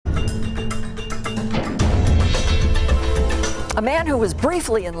A man who was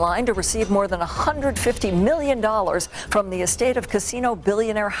briefly in line to receive more than $150 million from the estate of casino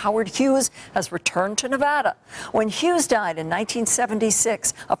billionaire Howard Hughes has returned to Nevada. When Hughes died in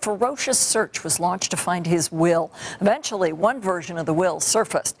 1976, a ferocious search was launched to find his will. Eventually, one version of the will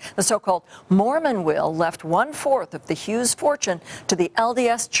surfaced. The so-called Mormon Will left 1/4 of the Hughes fortune to the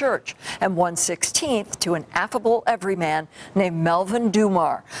LDS Church and 1/16 to an affable everyman named Melvin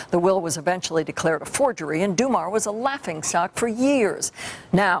Dumar. The will was eventually declared a forgery, and Dumar was a laughingstock for years.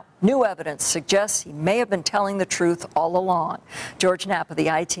 Now, new evidence suggests he may have been telling the truth all along. George Knapp of the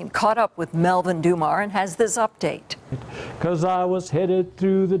I-Team caught up with Melvin Dumar and has this update. 'Cause I was headed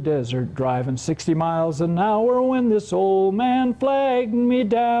through the desert driving 60 miles an hour when this old man flagged me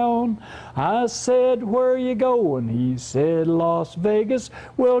down. I said, "Where you going?" He said, "Las Vegas."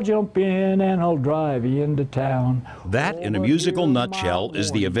 "Well, jump in and I'll drive you into town." That, in a musical nutshell,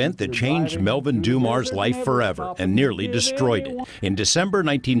 is the event that changed Melvin Dumar's life forever and nearly destroyed it. In December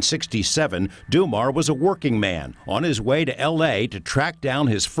 1967, Dumar was a working man on his way to L.A. to track down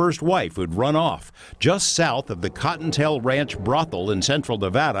his first wife who'd run off. Just south of the Cottontail Ranch brothel in central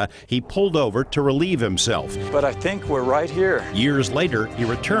Nevada, he pulled over to relieve himself. But I think we're right here. Years later, he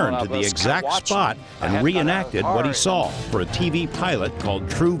returned to the exact spot and reenacted what he saw for a TV pilot called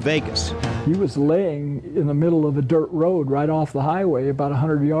True Vegas. He was laying in the middle of a dirt road right off the highway, about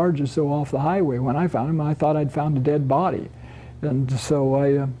 100 yards or so off the highway. When I found him, I thought I'd found a dead body. And so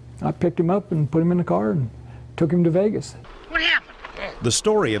I picked him up and put him in the car and took him to Vegas. What happened? The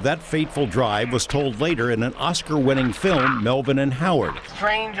story of that fateful drive was told later in an Oscar-winning film, Melvin and Howard.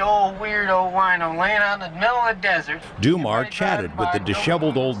 Strange old weirdo wino laying out in the middle of the desert. Dumar chatted with the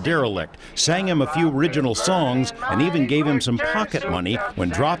disheveled old derelict, sang him a few original songs, and even gave him some pocket money when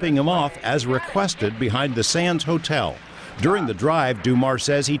dropping him off as requested behind the Sands Hotel. During the drive, Dumar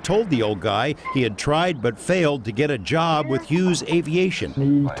says he told the old guy he had tried but failed to get a job with Hughes Aviation.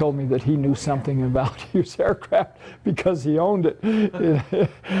 He told me that he knew something about Hughes aircraft because he owned it. That's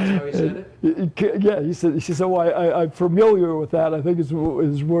how he said it? Yeah, he said, "Well, I'm familiar with that." I think his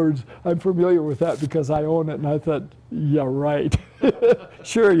words, "I'm familiar with that because I own it." And I thought, yeah, right.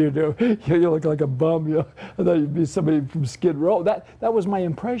 Sure you do. You look like a bum. I thought you'd be somebody from Skid Row. That was my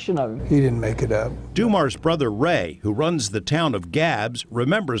impression of him. He didn't make it up. Dumar's brother Ray, who runs the town of Gabbs,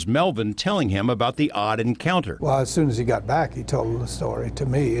 remembers Melvin telling him about the odd encounter. Well, as soon as he got back, he told the story to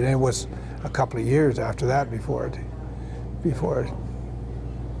me, and it was a couple of years after that before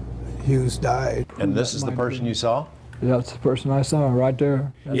Hughes died. And this is the person you saw? Yeah, it's the person I saw right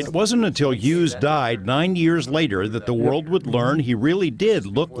there. It wasn't until Hughes died 9 years later that the world would learn he really did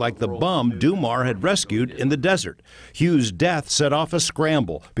look like the bum Dumar had rescued in the desert. Hughes' death set off a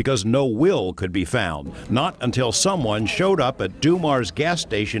scramble because no will could be found. Not until someone showed up at Dumar's gas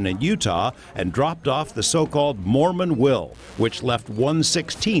station in Utah and dropped off the so-called Mormon Will, which left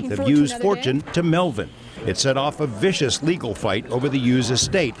 1/16 of Hughes' fortune to Melvin. It set off a vicious legal fight over the Hughes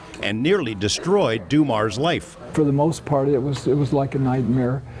estate and nearly destroyed Dumar's life. For the most part, it was like a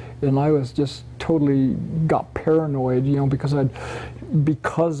nightmare, and I was just totally got paranoid,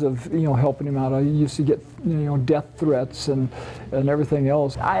 because of helping him out. I used to get death threats and everything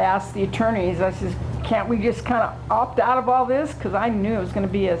else. I asked the attorneys, I said, can't we just kind of opt out of all this? Because I knew it was going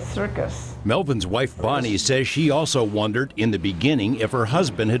to be a circus. Melvin's wife Bonnie says she also wondered in the beginning if her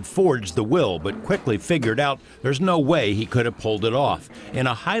husband had forged the will, but quickly figured out there's no way he could have pulled it off. In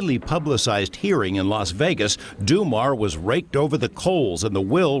a highly publicized hearing in Las Vegas, Dumar was raked over the coals and the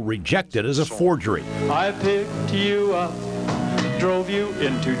will rejected as a forgery. I picked you up, drove you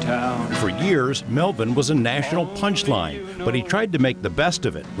into town. For years, Melvin was a national punchline, but he tried to make the best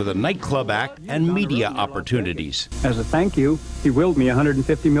of it with a nightclub act and media opportunities. As a thank you, he willed me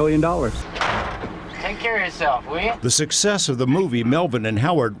 $150 million. Take care of yourself, will you? The success of the movie Melvin and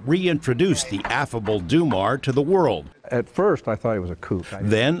Howard reintroduced the affable Dumar to the world. At first, I thought he was a kook.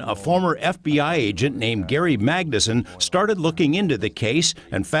 Then, a former FBI agent named Gary Magnuson started looking into the case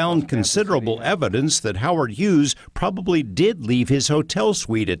and found considerable evidence that Howard Hughes probably did leave his hotel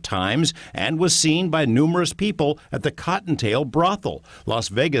suite at times and was seen by numerous people at the Cottontail brothel. Las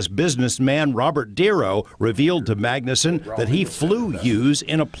Vegas businessman Robert Darrow revealed to Magnuson that he flew Hughes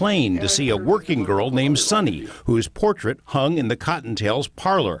in a plane to see a working girl named Sunny, whose portrait hung in the Cottontail's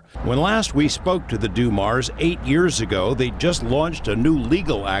parlor. When last we spoke to the Dumars 8 years ago, ago, they just launched a new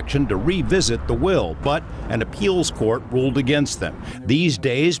legal action to revisit the will, but an appeals court ruled against them. These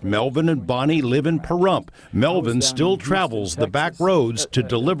days, Melvin and Bonnie live in Pahrump. Melvin still travels the back roads to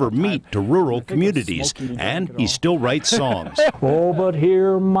deliver meat to rural communities, and he still writes songs. Oh, but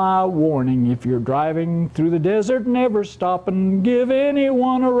hear my warning, if you're driving through the desert, never stop and give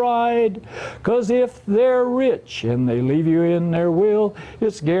anyone a ride. 'Cause if they're rich and they leave you in their will,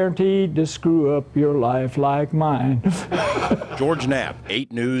 it's guaranteed to screw up your life like mine. George Knapp,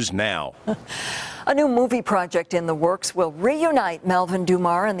 8 News Now. A new movie project in the works will reunite Melvin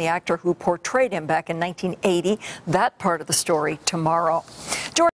Dummar and the actor who portrayed him back in 1980. That part of the story tomorrow.